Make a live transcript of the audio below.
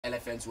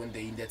elephants when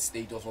they're in that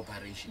state of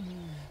operation.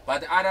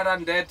 But other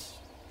than that,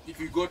 if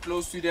you go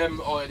close to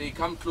them or they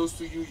come close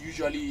to you,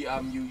 usually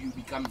you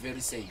become very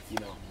safe, you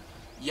know.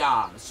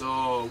 Yeah,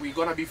 so we're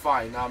gonna be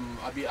fine.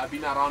 I've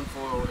been around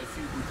for a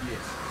few good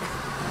years.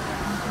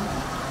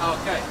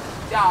 Okay.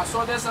 Yeah,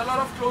 so there's a lot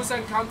of close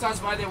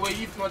encounters, by the way,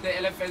 if not the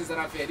elephants that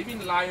I've had.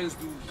 Even lions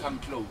do come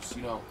close,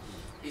 you know.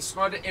 It's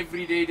not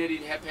every day that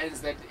it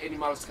happens that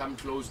animals come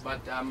close,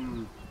 but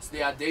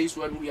there are days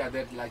when we are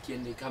that lucky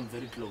and they come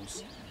very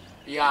close.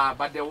 Yeah,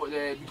 but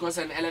because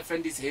an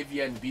elephant is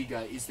heavier and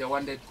bigger, it's the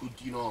one that could,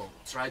 you know,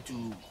 try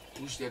to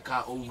push the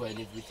car over and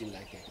everything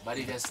like that. But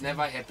it has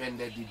never happened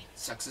that it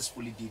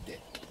successfully did that.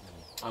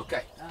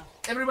 Okay.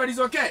 Everybody's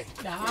okay?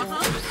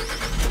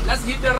 Let's hit the